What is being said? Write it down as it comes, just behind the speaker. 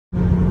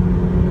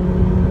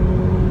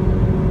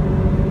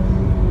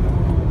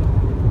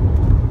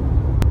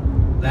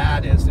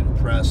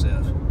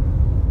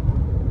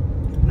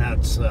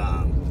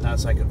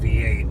that's like a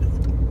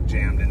V8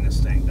 jammed in this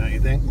thing, don't you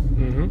think?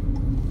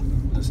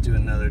 Mm-hmm. Let's do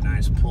another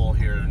nice pull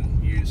here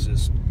and use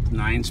this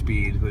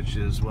 9-speed, which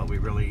is what we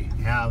really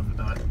have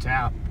at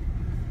tap.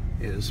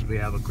 Is we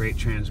have a great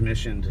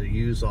transmission to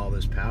use all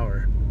this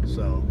power,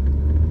 so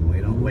we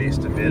don't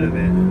waste a bit of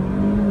it.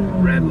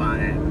 Red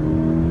line,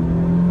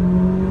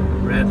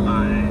 red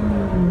line.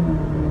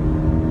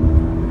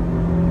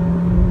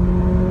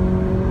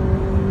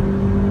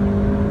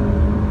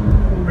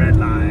 Red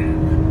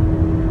line.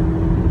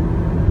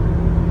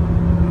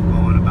 I'm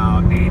going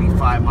about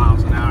 85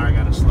 miles an hour. I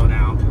gotta slow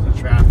down because of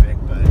traffic,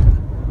 but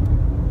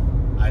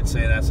I'd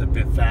say that's a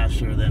bit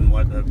faster than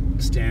what a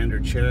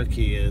standard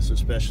Cherokee is,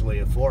 especially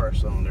a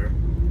 4-cylinder.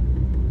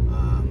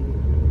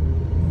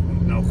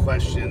 No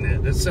question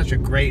that it's such a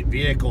great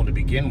vehicle to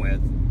begin with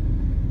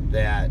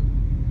that,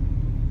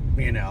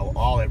 you know,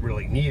 all it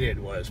really needed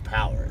was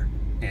power.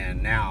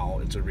 And now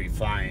it's a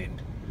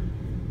refined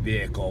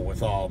vehicle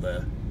with all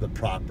the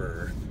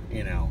proper,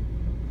 you know,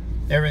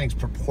 everything's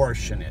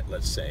proportionate,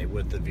 let's say,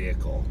 with the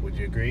vehicle. Would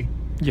you agree?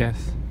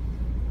 Yes.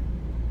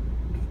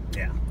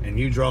 Yeah. And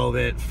you drove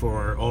it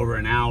for over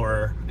an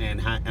hour, and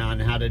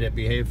how did it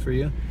behave for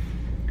you?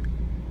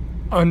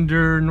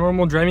 Under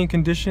normal driving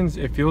conditions,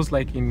 it feels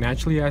like a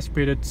naturally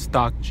aspirated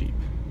stock Jeep.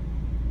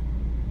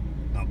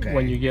 Okay.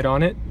 When you get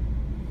on it,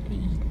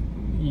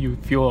 you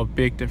feel a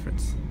big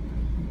difference.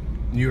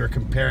 You were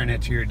comparing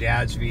it to your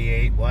dad's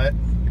V8, what?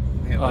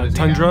 Yeah, what is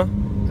Tundra.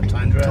 The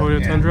Tundra?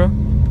 Toyota Yeah. Tundra.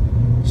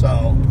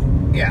 So,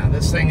 yeah,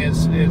 this thing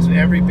is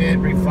every bit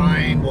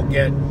refined. We'll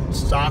get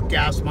stock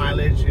gas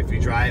mileage if you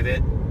drive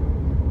it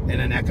in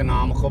an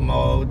economical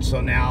mode.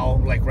 So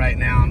now, like right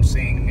now, I'm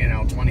seeing, you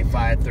know,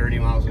 25, 30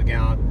 miles a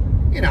gallon.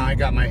 You know, I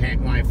got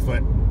my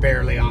foot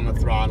barely on the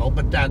throttle,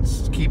 but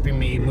that's keeping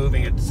me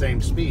moving at the same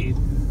speed.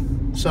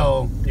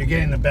 So you're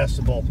getting the best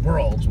of both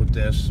worlds with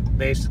this.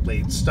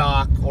 Basically,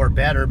 stock or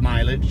better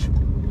mileage,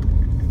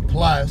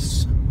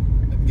 plus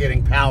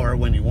getting power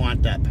when you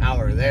want that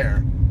power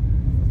there.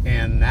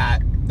 And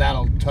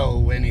that'll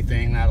tow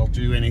anything, that'll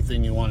do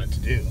anything you want it to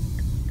do.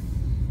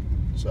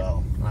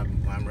 So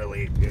I'm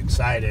really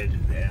excited,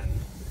 and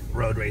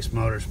Road Race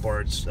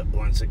Motorsports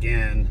once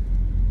again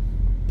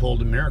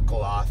pulled a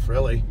miracle off,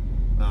 really.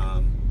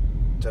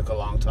 Took a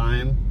long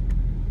time.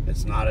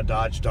 It's not a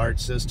Dodge Dart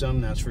system,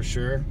 that's for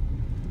sure.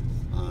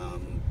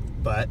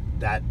 But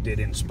that did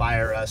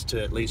inspire us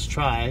to at least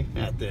try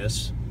at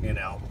this, you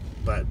know.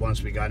 But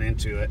once we got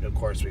into it, of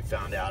course, we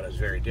found out it was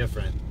very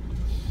different.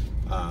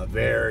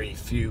 Very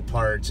few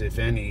parts, if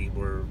any,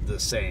 were the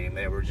same.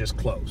 They were just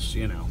close,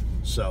 you know.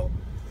 So,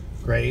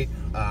 great.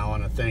 I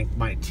want to thank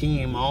my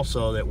team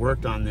also that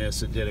worked on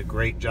this. It did a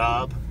great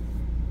job.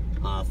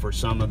 For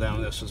some of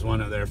them, this was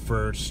one of their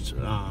first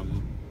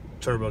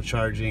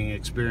turbocharging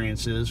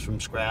experiences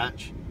from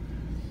scratch.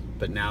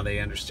 But now they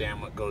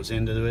understand what goes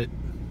into it.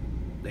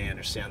 They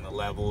understand the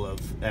level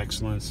of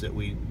excellence that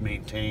we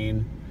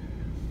maintain.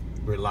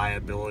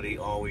 Reliability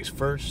always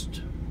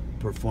first,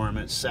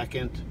 performance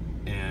second,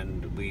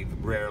 and we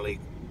rarely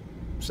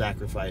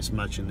sacrifice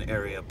much in the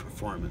area of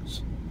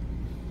performance.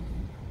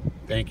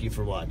 Thank you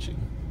for watching.